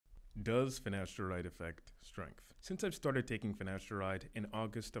Does finasteride affect strength? Since I've started taking finasteride in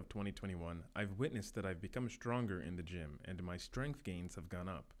August of 2021, I've witnessed that I've become stronger in the gym and my strength gains have gone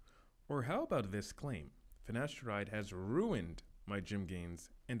up. Or how about this claim? Finasteride has ruined my gym gains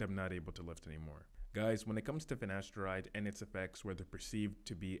and I'm not able to lift anymore. Guys, when it comes to finasteride and its effects, whether perceived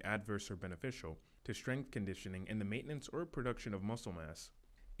to be adverse or beneficial to strength conditioning and the maintenance or production of muscle mass,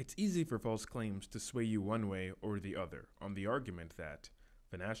 it's easy for false claims to sway you one way or the other on the argument that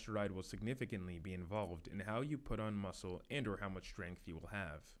finasteride will significantly be involved in how you put on muscle and or how much strength you will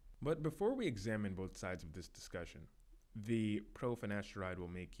have. But before we examine both sides of this discussion, the pro-finasteride will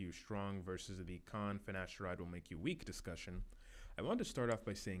make you strong versus the con-finasteride will make you weak discussion, I want to start off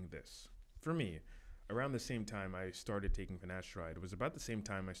by saying this. For me, around the same time I started taking finasteride was about the same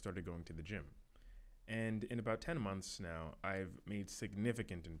time I started going to the gym. And in about 10 months now, I've made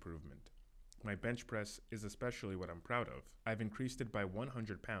significant improvement. My bench press is especially what I'm proud of. I've increased it by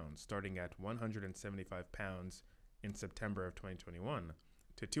 100 pounds, starting at 175 pounds in September of 2021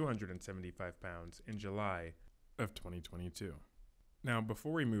 to 275 pounds in July of 2022. Now,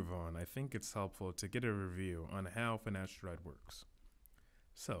 before we move on, I think it's helpful to get a review on how finasteride works.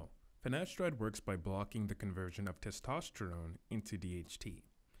 So, finasteride works by blocking the conversion of testosterone into DHT.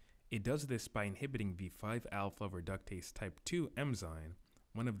 It does this by inhibiting the 5-alpha reductase type 2 enzyme,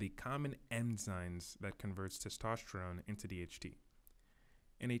 one of the common enzymes that converts testosterone into DHT.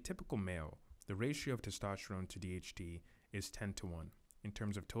 In a typical male, the ratio of testosterone to DHT is 10:1 in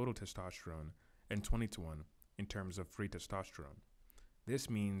terms of total testosterone and 20:1 in terms of free testosterone. This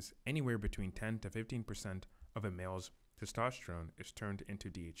means anywhere between 10 to 15% of a male's testosterone is turned into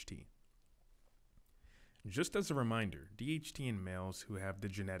DHT. Just as a reminder, DHT in males who have the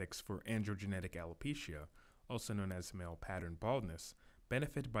genetics for androgenetic alopecia, also known as male pattern baldness,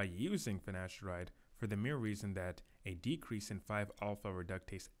 benefit by using finasteride for the mere reason that a decrease in 5-alpha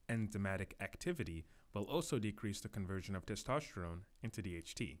reductase enzymatic activity will also decrease the conversion of testosterone into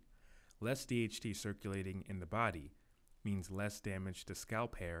DHT. Less DHT circulating in the body means less damage to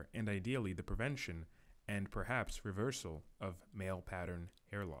scalp hair and ideally the prevention and perhaps reversal of male pattern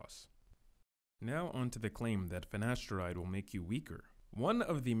hair loss. Now on to the claim that finasteride will make you weaker. One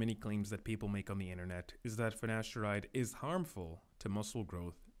of the many claims that people make on the internet is that finasteride is harmful to muscle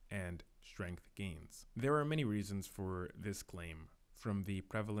growth and strength gains. There are many reasons for this claim, from the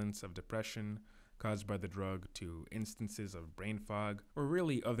prevalence of depression caused by the drug to instances of brain fog or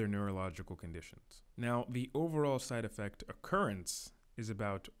really other neurological conditions. Now, the overall side effect occurrence is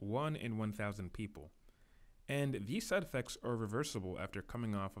about 1 in 1,000 people. And these side effects are reversible after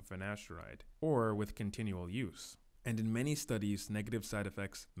coming off of finasteride or with continual use. And in many studies, negative side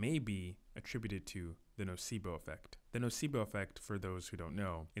effects may be attributed to the nocebo effect. The nocebo effect, for those who don't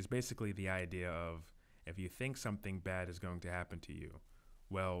know, is basically the idea of if you think something bad is going to happen to you,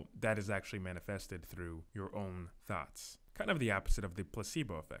 well, that is actually manifested through your own thoughts. Kind of the opposite of the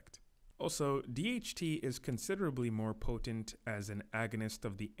placebo effect. Also, DHT is considerably more potent as an agonist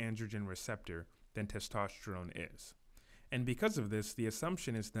of the androgen receptor than testosterone is. And because of this, the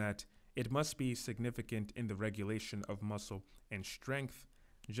assumption is that it must be significant in the regulation of muscle and strength,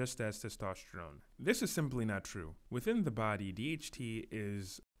 just as testosterone. This is simply not true. Within the body, DHT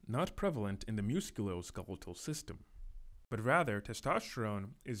is not prevalent in the musculoskeletal system, but rather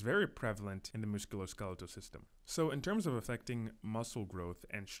testosterone is very prevalent in the musculoskeletal system. So in terms of affecting muscle growth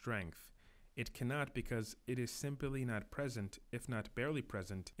and strength, it cannot because it is simply not present, if not barely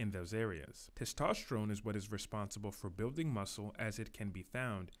present, in those areas. Testosterone is what is responsible for building muscle as it can be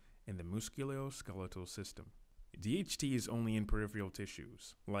found in the musculoskeletal system. DHT is only in peripheral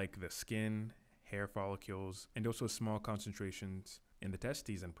tissues, like the skin, hair follicles, and also small concentrations in the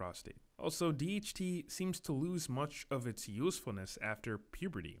testes and prostate. Also, DHT seems to lose much of its usefulness after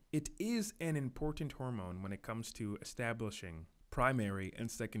puberty. It is an important hormone when it comes to establishing primary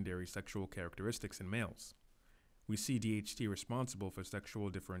and secondary sexual characteristics in males. We see DHT responsible for sexual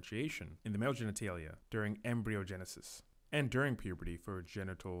differentiation in the male genitalia during embryogenesis, and during puberty for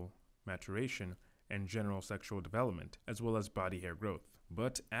genital maturation and general sexual development, as well as body hair growth.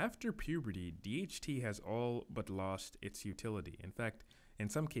 But after puberty, DHT has all but lost its utility. In fact, in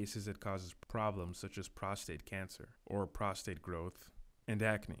some cases it causes problems such as prostate cancer, or prostate growth, and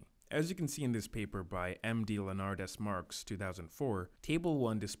acne. As you can see in this paper by MD Leonard S. Marks, 2004, Table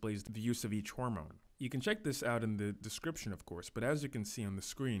 1 displays the use of each hormone. You can check this out in the description, of course, but as you can see on the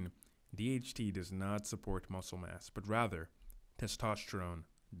screen, DHT does not support muscle mass, but rather, testosterone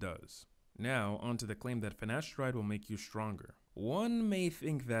does. Now, onto the claim that finasteride will make you stronger. One may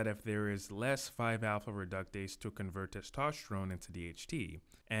think that if there is less 5-alpha reductase to convert testosterone into DHT,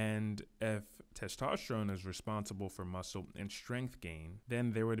 and if testosterone is responsible for muscle and strength gain,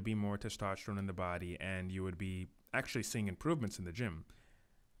 then there would be more testosterone in the body and you would be actually seeing improvements in the gym.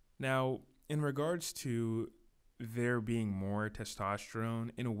 Now, in regards to there being more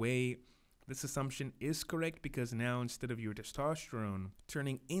testosterone, in a way, this assumption is correct because now instead of your testosterone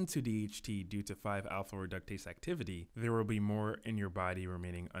turning into DHT due to 5-alpha reductase activity, there will be more in your body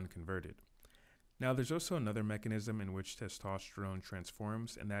remaining unconverted. Now, there's also another mechanism in which testosterone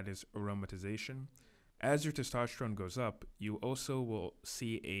transforms, and that is aromatization. As your testosterone goes up, you also will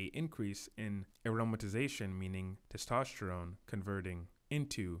see an increase in aromatization, meaning testosterone converting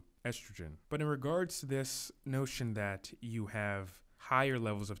into estrogen. But in regards to this notion that you have higher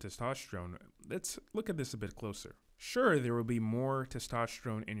levels of testosterone, let's look at this a bit closer. Sure, there will be more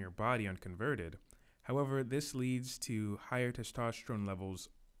testosterone in your body unconverted. However, this leads to higher testosterone levels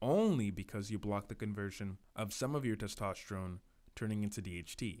only because you block the conversion of some of your testosterone turning into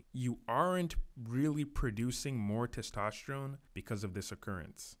DHT. You aren't really producing more testosterone because of this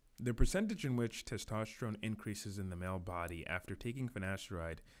occurrence. The percentage in which testosterone increases in the male body after taking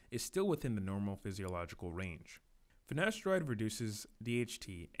finasteride is still within the normal physiological range. Finasteride reduces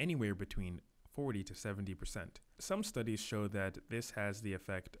DHT anywhere between 40 to 70%. Some studies show that this has the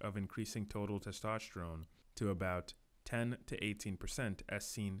effect of increasing total testosterone to about 10 to 18%, as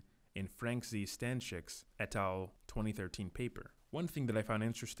seen in Frank Z. Stanchik's et al. 2013 paper. One thing that I found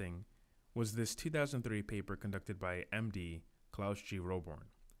interesting was this 2003 paper conducted by MD Klaus G. Roborn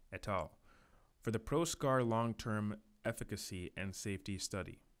et al. for the ProSCAR long-term efficacy and safety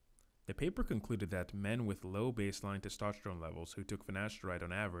study. The paper concluded that men with low baseline testosterone levels who took finasteride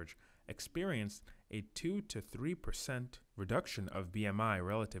on average experienced a 2 to 3% reduction of BMI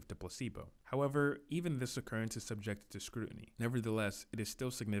relative to placebo. However, even this occurrence is subjected to scrutiny. Nevertheless, it is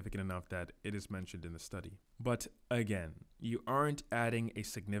still significant enough that it is mentioned in the study. But again, you aren't adding a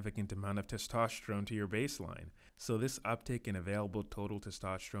significant amount of testosterone to your baseline, so this uptick in available total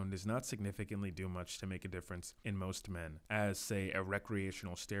testosterone does not significantly do much to make a difference in most men, as say a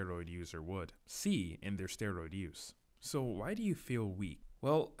recreational steroid user would see in their steroid use. So why do you feel weak?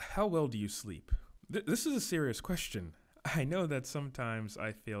 Well, how well do you sleep? This is a serious question. I know that sometimes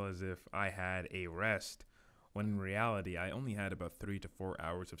I feel as if I had a rest, when in reality I only had about 3 to 4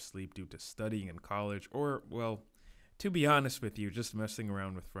 hours of sleep due to studying in college or, well, to be honest with you, just messing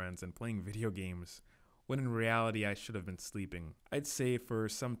around with friends and playing video games, when in reality I should have been sleeping. I'd say for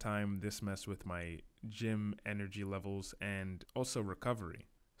some time this messed with my gym energy levels and also recovery.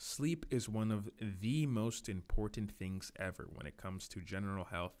 Sleep is one of the most important things ever when it comes to general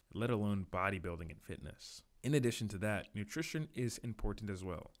health, let alone bodybuilding and fitness. In addition to that, nutrition is important as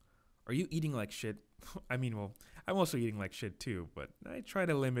well. Are you eating like shit? I'm also eating like shit too, but I try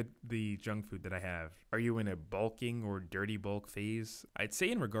to limit the junk food that I have. Are you in a bulking or dirty bulk phase? I'd say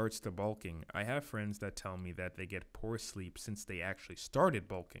in regards to bulking, I have friends that tell me that they get poor sleep since they actually started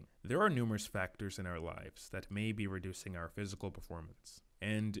bulking. There are numerous factors in our lives that may be reducing our physical performance.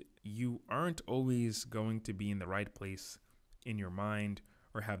 And you aren't always going to be in the right place in your mind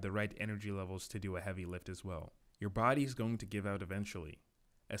or have the right energy levels to do a heavy lift as well. Your body is going to give out eventually,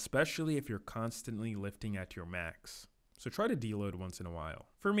 especially if you're constantly lifting at your max. So try to deload once in a while.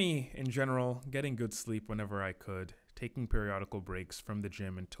 For me, in general, getting good sleep whenever I could, taking periodical breaks from the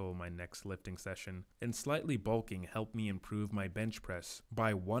gym until my next lifting session, and slightly bulking helped me improve my bench press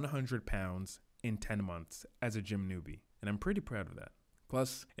by 100 pounds in 10 months as a gym newbie. And I'm pretty proud of that.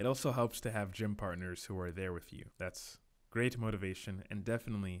 Plus, it also helps to have gym partners who are there with you. That's great motivation and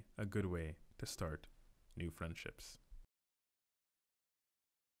definitely a good way to start new friendships.